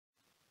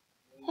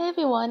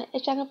everyone,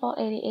 it's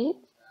Dragonball88,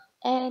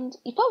 and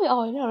you probably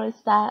already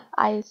noticed that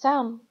I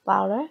sound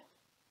louder.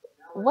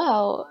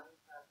 Well,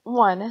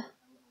 one,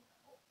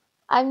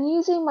 I'm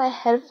using my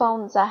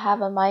headphones that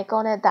have a mic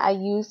on it that I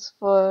use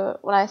for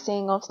when I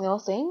sing on Snail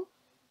Sing.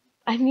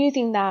 I'm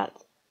using that,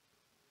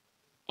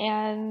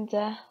 and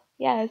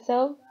yeah,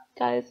 so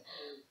guys,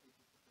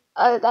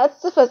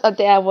 that's the first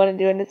update I want to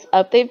do in this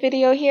update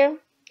video here.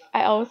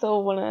 I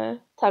also want to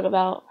talk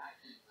about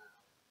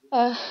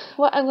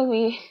what I'm going to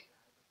be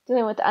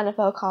doing with the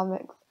NFL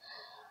comics.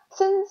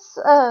 Since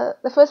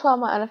the first one of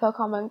my NFL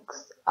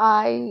comics,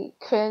 I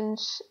cringe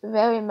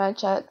very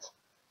much at,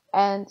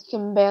 and you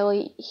can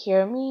barely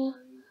hear me.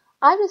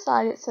 I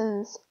decided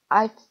since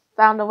I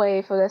found a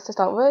way for this to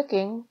start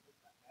working,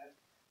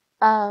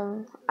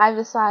 I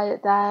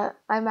decided that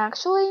I'm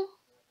actually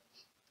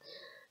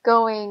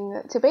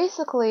going to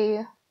basically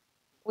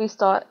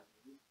restart.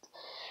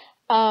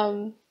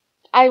 I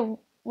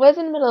was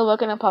in the middle of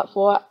working on part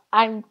 4.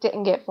 I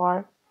didn't get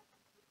far.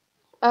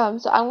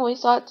 So I'm going to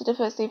start the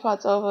first 3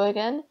 parts over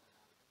again.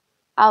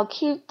 I'll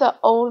keep the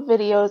old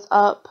videos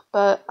up,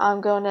 but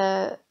I'm going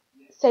to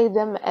save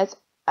them as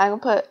I'm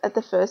going to put at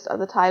the first of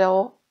the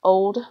title,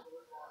 old,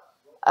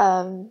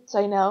 so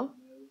you know.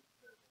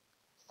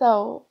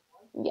 So,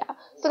 yeah.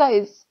 So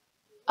guys,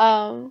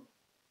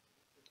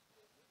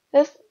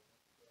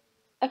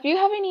 if you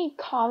have any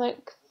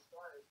comics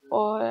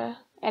or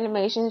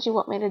animations you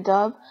want me to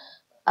dub,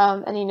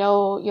 and you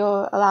know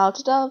you're allowed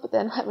to dub,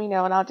 then let me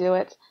know and I'll do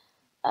it.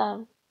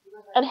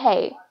 And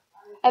hey,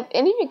 if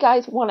any of you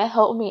guys want to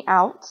help me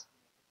out,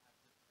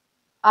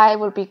 I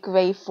would be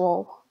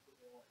grateful.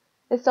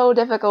 It's so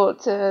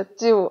difficult to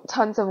do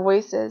tons of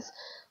voices.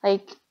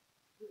 Like,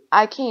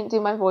 I can't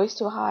do my voice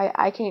too high,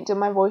 I can't do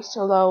my voice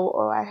too low,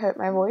 or I hurt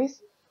my voice.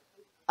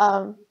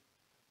 And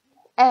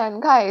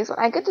guys, when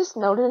I get this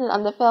noted in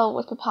Underfell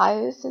with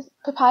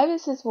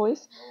Papyrus's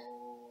voice,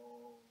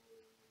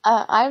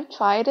 I've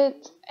tried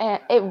it, and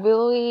it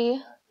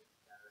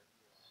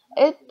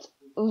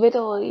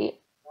literally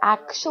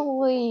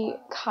actually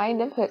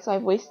kind of hurts my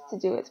voice to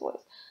do its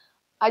voice.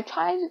 I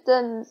tried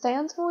the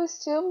Sans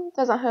voice too.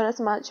 Doesn't hurt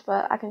as much,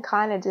 but I can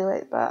kind of do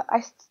it. But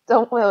I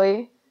don't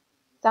really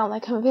sound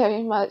like him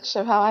very much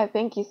of how I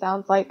think he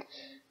sounds like.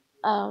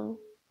 And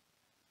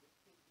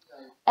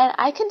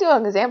I can do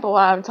an example of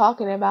what I'm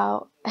talking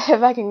about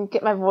if I can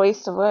get my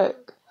voice to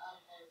work.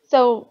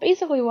 So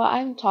basically, what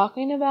I'm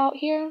talking about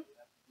here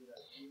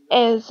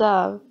is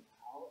hold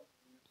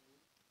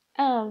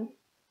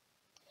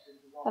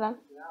on.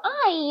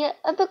 I,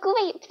 the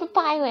great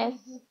Papyrus.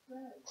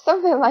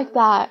 Something like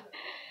that.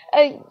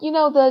 You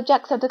know the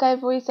Jacksepticeye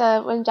voice,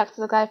 when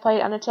Jacksepticeye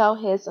played Undertale,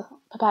 his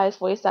Papyrus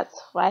voice,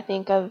 that's what I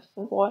think of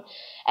him for.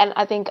 And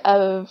I think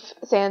of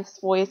Sans'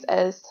 voice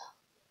as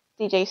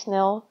DJ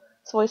Snell's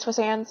voice for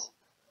Sans.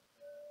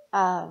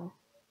 So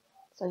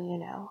you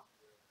know.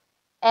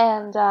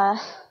 And,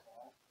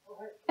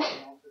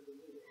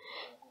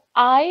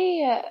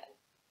 I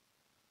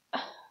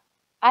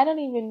don't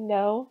even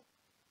know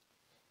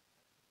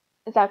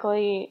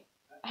exactly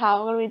how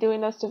I'm going to be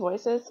doing those 2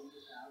 voices.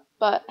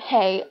 But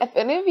hey, if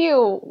any of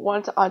you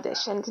want to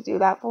audition to do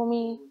that for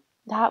me,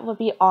 that would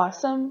be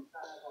awesome.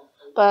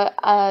 But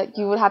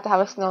you would have to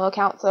have a Snow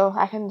account so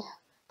I can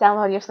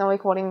download your Snow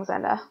recordings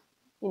and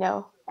you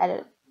know,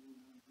 edit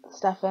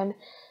stuff in.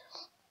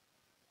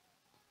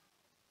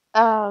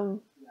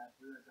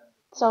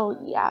 So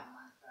yeah.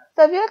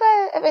 So if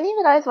any of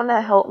you guys want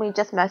to help me,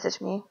 just message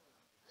me.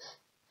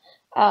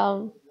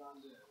 I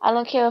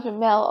don't care if you're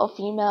male or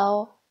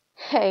female.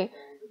 Hey,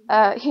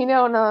 you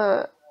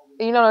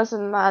notice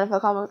in my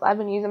NFL comics, I've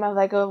been using my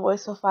Lego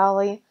voice for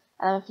Fowley,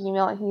 and I'm a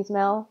female and he's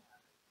male.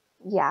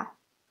 Yeah.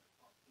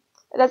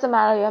 It doesn't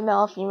matter if you're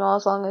male or female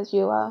as long as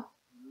you,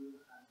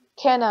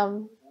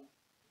 can,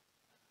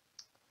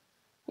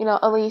 you know,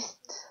 at least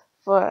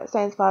for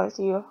Sans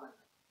Privacy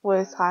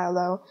was high or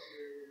low.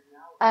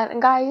 And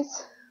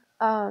guys,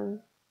 I'm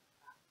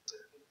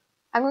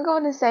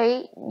going to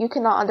say you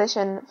cannot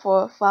audition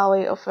for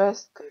Flowey or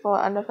First for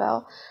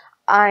Underfell.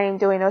 I'm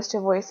doing those 2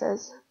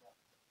 voices.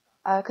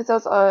 Cause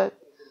those are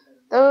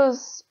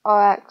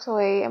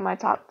actually in my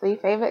top 3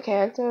 favorite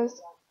characters.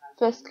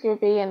 First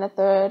Kirby in the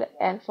 3rd,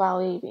 and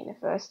Flowey being the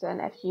 1st,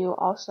 and FU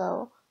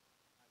also.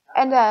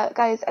 And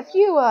guys, if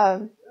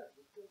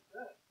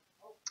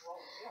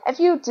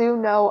you do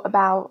know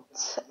about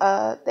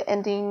the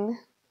ending,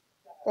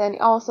 then you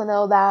also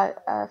know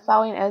that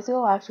Flowey and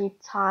Ezreal are actually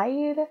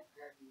tied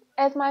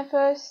as my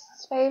first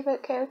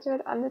favorite character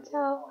in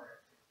Undertale.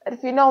 And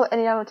if you know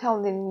any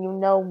Undertale, then you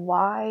know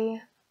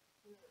why.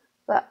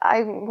 But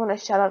I'm gonna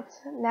shut up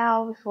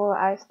now before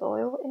I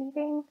spoil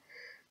anything.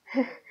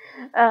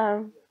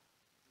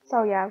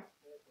 So yeah.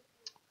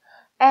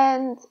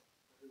 And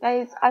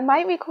guys, I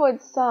might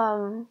record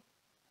some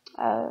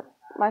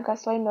Minecraft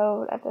Story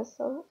Mode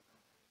episode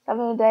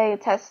 7 a day,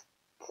 test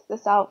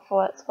this out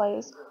for Let's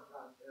Plays.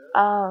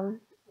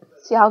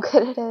 See how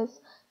good it is.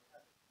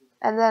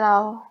 And then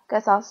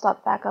guess I'll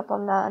start back up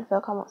on the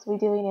NFL comics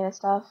redoing and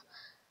stuff.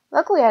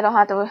 Luckily I don't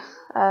have to,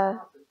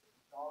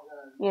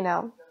 you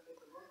know.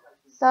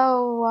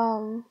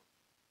 So,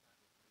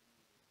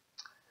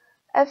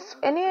 if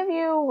any of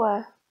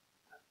you,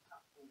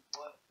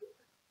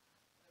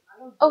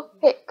 oh,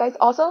 hey guys,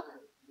 also,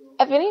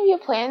 if any of you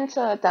plan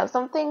to dub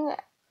something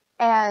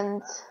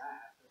and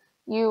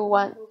you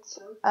want,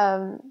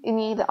 you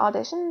need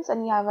auditions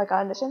and you have like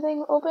an audition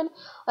thing open,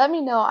 let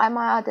me know. I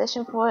might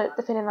audition for it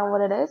depending on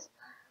what it is.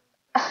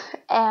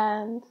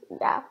 And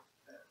yeah,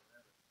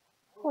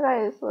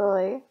 guys,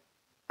 really,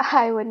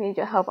 I would need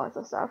your help on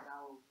some stuff.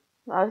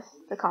 That's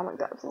the comic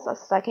dubs and stuff,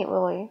 so I can't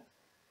really,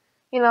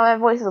 my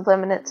voice is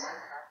limited.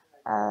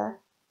 Uh,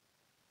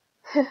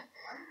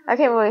 I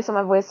can't really say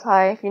my voice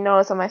high. If you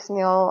notice on my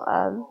snail,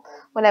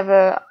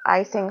 whenever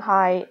I sing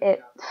high,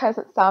 it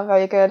doesn't sound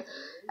very good.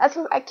 That's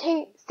because I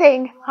can't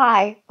sing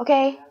high,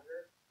 okay?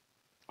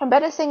 I'm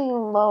better singing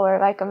lower,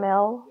 like a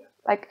male.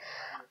 Like,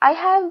 I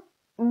have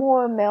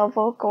more male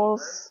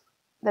vocals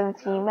than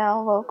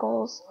female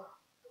vocals,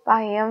 but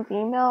I am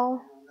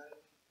female.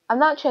 I'm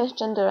not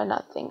transgender or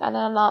nothing, and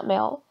I'm not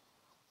male.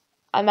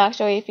 I'm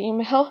actually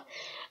female.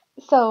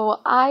 So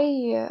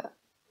I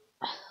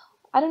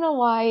don't know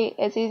why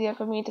it's easier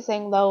for me to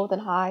sing low than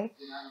high.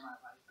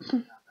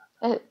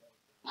 I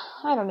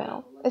don't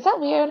know. Is that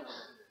weird?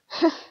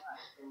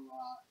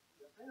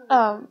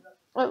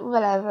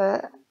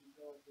 Whatever.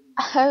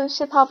 I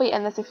should probably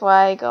end this before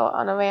I go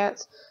on a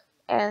rant.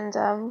 And,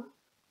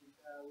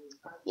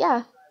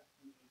 yeah.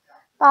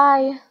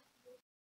 Bye.